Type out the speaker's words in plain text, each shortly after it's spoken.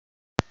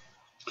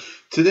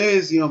Today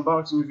is the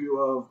unboxing review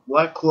of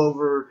Black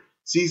Clover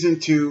Season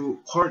 2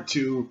 Part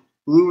 2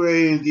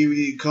 Blu-ray and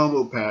DVD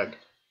combo pack.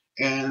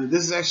 And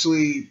this is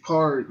actually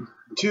part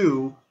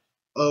 2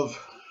 of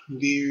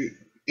the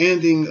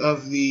ending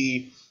of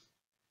the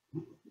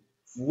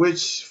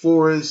Witch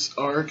Forest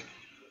arc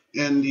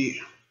and the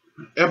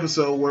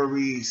episode where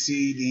we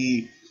see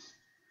the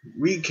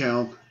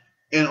recount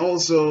and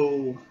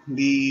also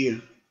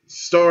the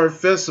Star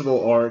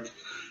Festival arc.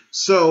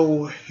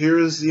 So here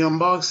is the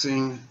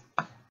unboxing.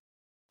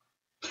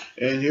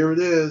 And here it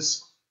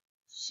is,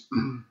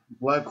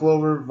 Black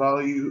Clover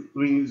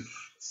Volume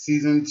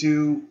Season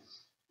 2,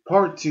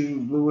 Part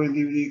 2, Blu-ray and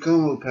DVD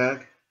combo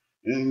pack.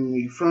 In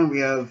the front we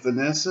have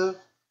Vanessa,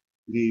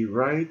 the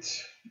right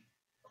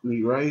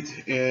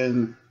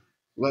and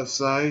left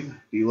side,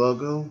 the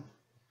logo,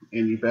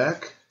 and the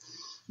back.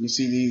 You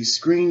see the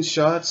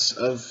screenshots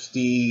of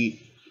the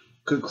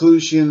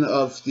conclusion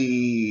of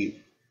the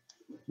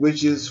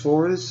Witch's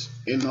Forest,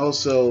 and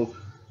also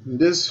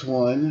this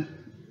one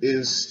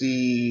is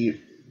the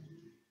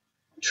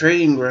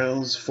trading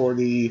grounds for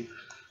the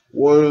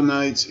Royal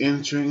Knights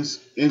entrance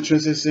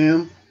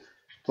exam,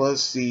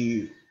 plus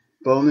the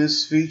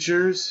bonus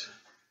features.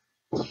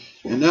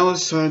 And now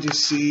it's time to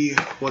see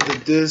what the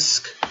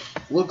disc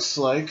looks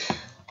like.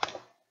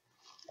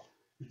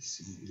 Let's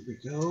see, here we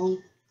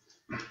go.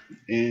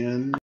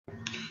 And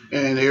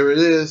here it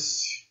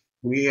is.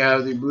 We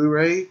have the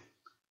Blu-ray,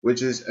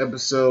 which is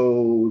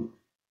episode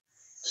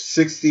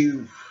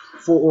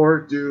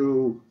 64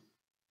 through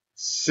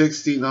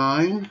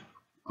 69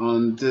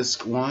 on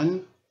disc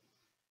 1,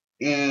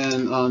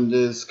 and on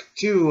disc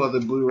 2 of the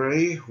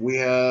Blu-ray we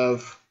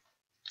have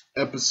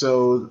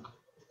episode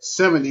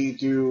 70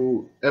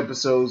 through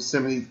episode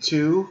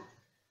 72,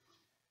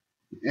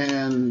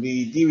 and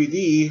the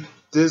DVD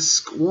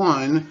disc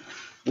 1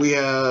 we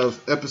have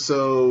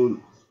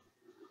episode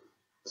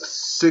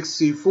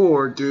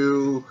 64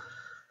 through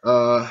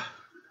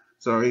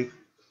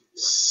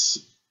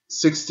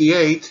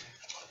 68.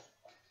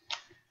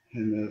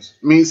 And this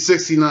means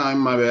 69,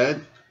 my bad.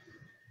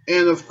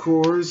 And of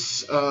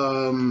course,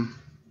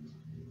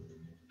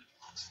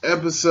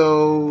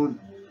 episode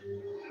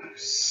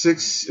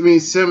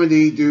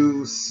 70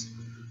 to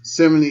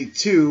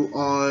 72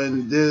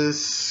 on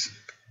this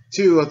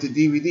 2 of the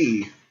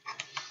DVD.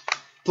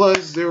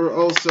 Plus, there were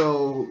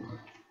also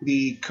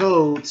the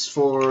codes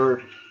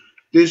for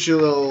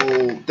digital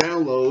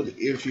download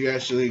if you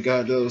actually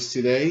got those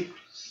today.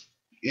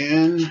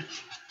 And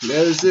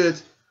that is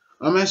it.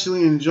 I'm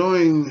actually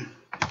enjoying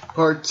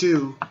part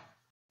 2,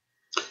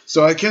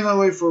 so I cannot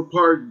wait for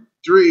part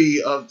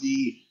 3 of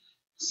the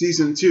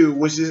season 2,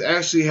 which is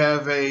actually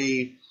have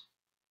a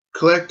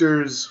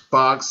collector's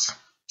box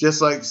just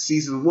like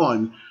season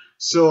 1.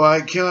 So I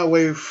cannot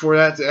wait for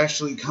that to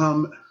actually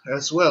come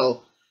as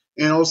well,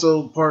 and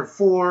also part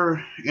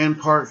 4 and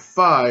part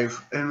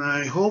 5. And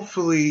I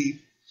hopefully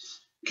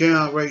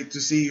cannot wait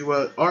to see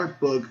what art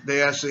book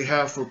they actually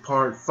have for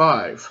part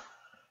 5.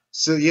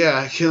 So yeah,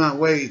 I cannot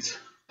wait.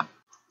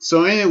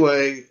 So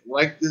anyway,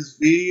 like this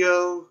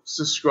video,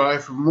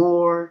 subscribe for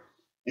more,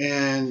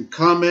 and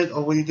comment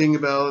on what you think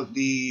about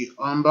the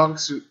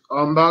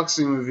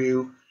unboxing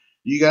review.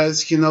 You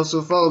guys can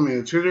also follow me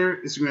on Twitter,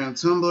 Instagram,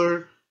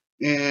 Tumblr,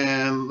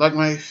 and like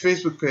my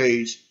Facebook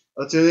page.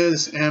 Until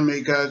this,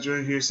 Anime God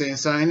Join here saying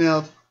sign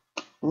out.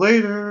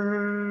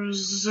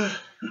 Laters.